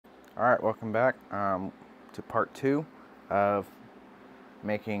Alright, welcome back to part 2 of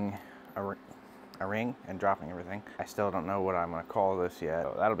making a ring and dropping everything. I still don't know what I'm going to call this yet.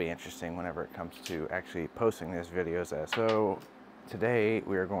 So that'll be interesting whenever it comes to actually posting these videos as. So today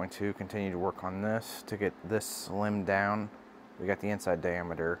we are going to continue to work on this to get this slimmed down. We got the inside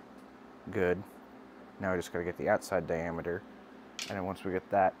diameter good. Now we just got to get the outside diameter. And then once we get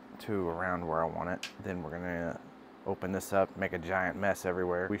that to around where I want it, then we're going to open this up, make a giant mess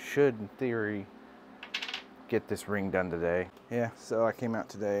everywhere. We should, in theory, get this ring done today. Yeah, so I came out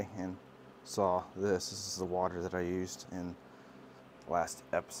today and saw this. This is the water that I used in the last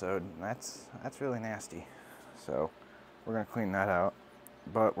episode. And that's really nasty. So we're gonna clean that out.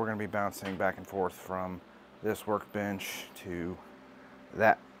 But we're gonna be bouncing back and forth from this workbench to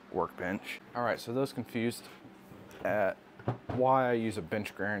that workbench. All right, so those confused at why I use a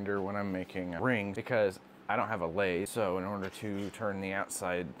bench grinder when I'm making a ring, because I don't have a lathe, so in order to turn the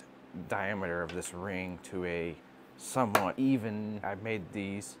outside diameter of this ring to a somewhat even, I've made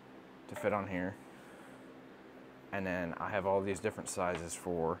these to fit on here. And then I have all these different sizes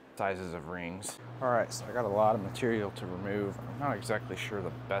for sizes of rings. All right, so I got a lot of material to remove. I'm not exactly sure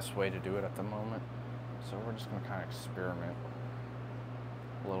the best way to do it at the moment. So we're just gonna kind of experiment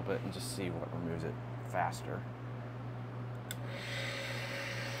a little bit and just see what removes it faster.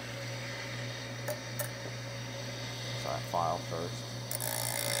 So I file first.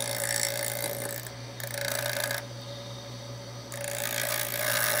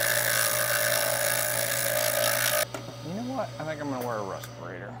 You know what? I think I'm gonna wear a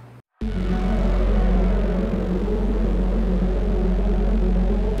respirator.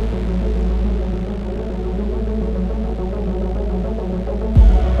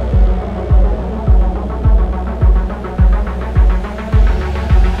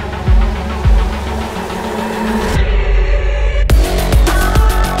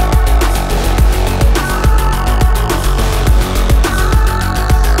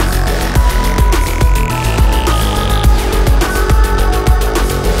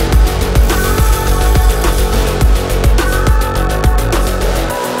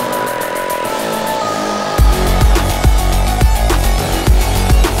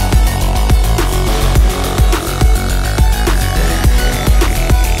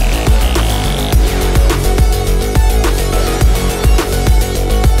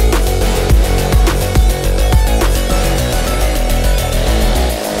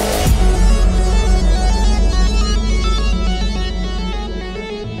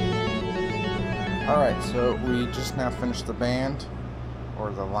 Alright, so we just now finished the band,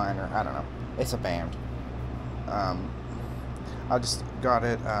 or the liner, I don't know. It's a band. I just got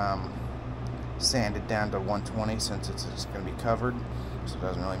it sanded down to 120 since it's just going to be covered, so it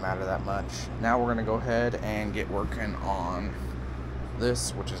doesn't really matter that much. Now we're going to go ahead and get working on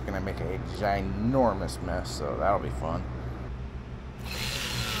this, which is going to make a ginormous mess, so that'll be fun.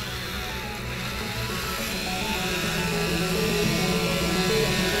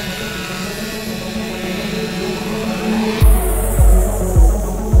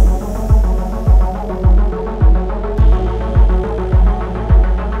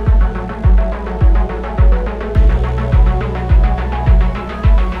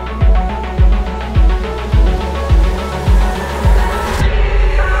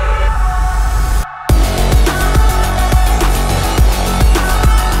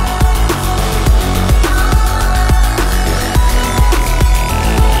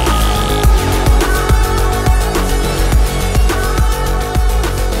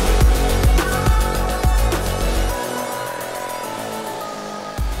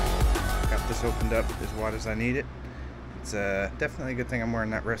 Opened up as wide as I need it. It's definitely a good thing I'm wearing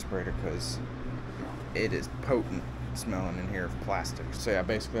that respirator because it is potent smelling in here of plastic. So yeah,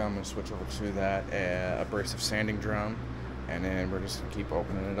 basically I'm going to switch over to that abrasive sanding drum, and then we're just going to keep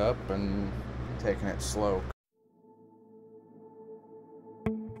opening it up and taking it slow.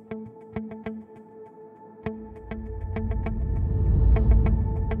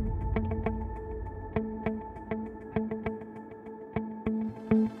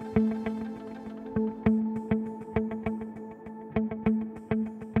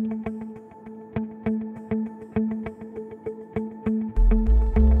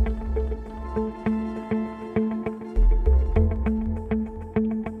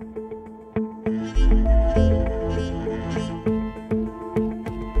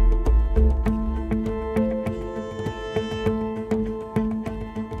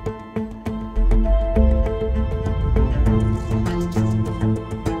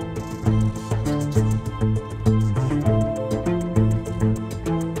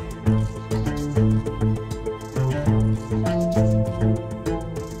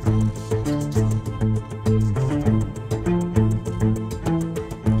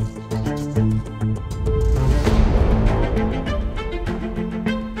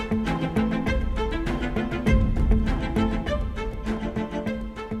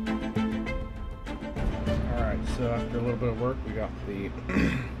 So after a little bit of work, we got the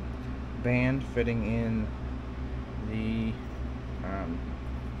band fitting in the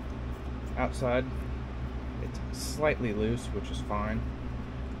outside. It's slightly loose, which is fine,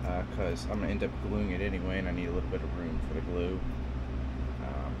 because I'm going to end up gluing it anyway, and I need a little bit of room for the glue.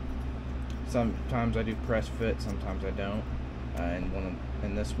 Sometimes I do press fit, sometimes I don't.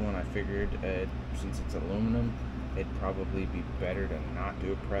 In this one, I figured since it's aluminum, it'd probably be better to not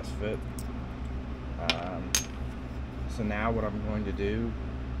do a press fit. So now what I'm going to do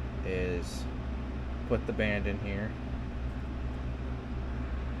is put the band in here,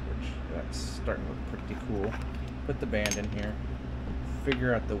 which that's starting to look pretty cool. Put the band in here,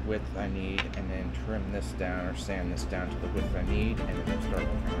 figure out the width I need, and then trim this down or sand this down to the width I need, and then start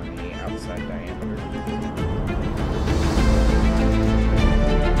working on the outside diameter.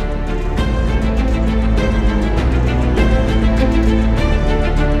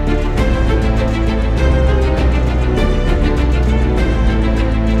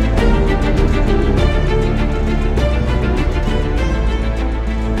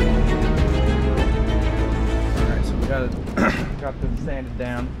 Got them sanded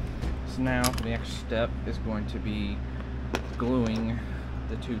down. So now the next step is going to be gluing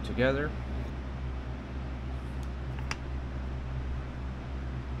the two together.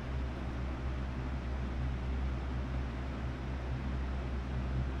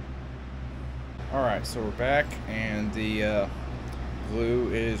 Alright, so we're back and the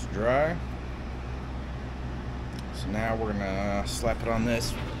glue is dry. So now we're gonna slap it on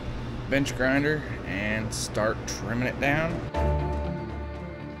this bench grinder and start trimming it down.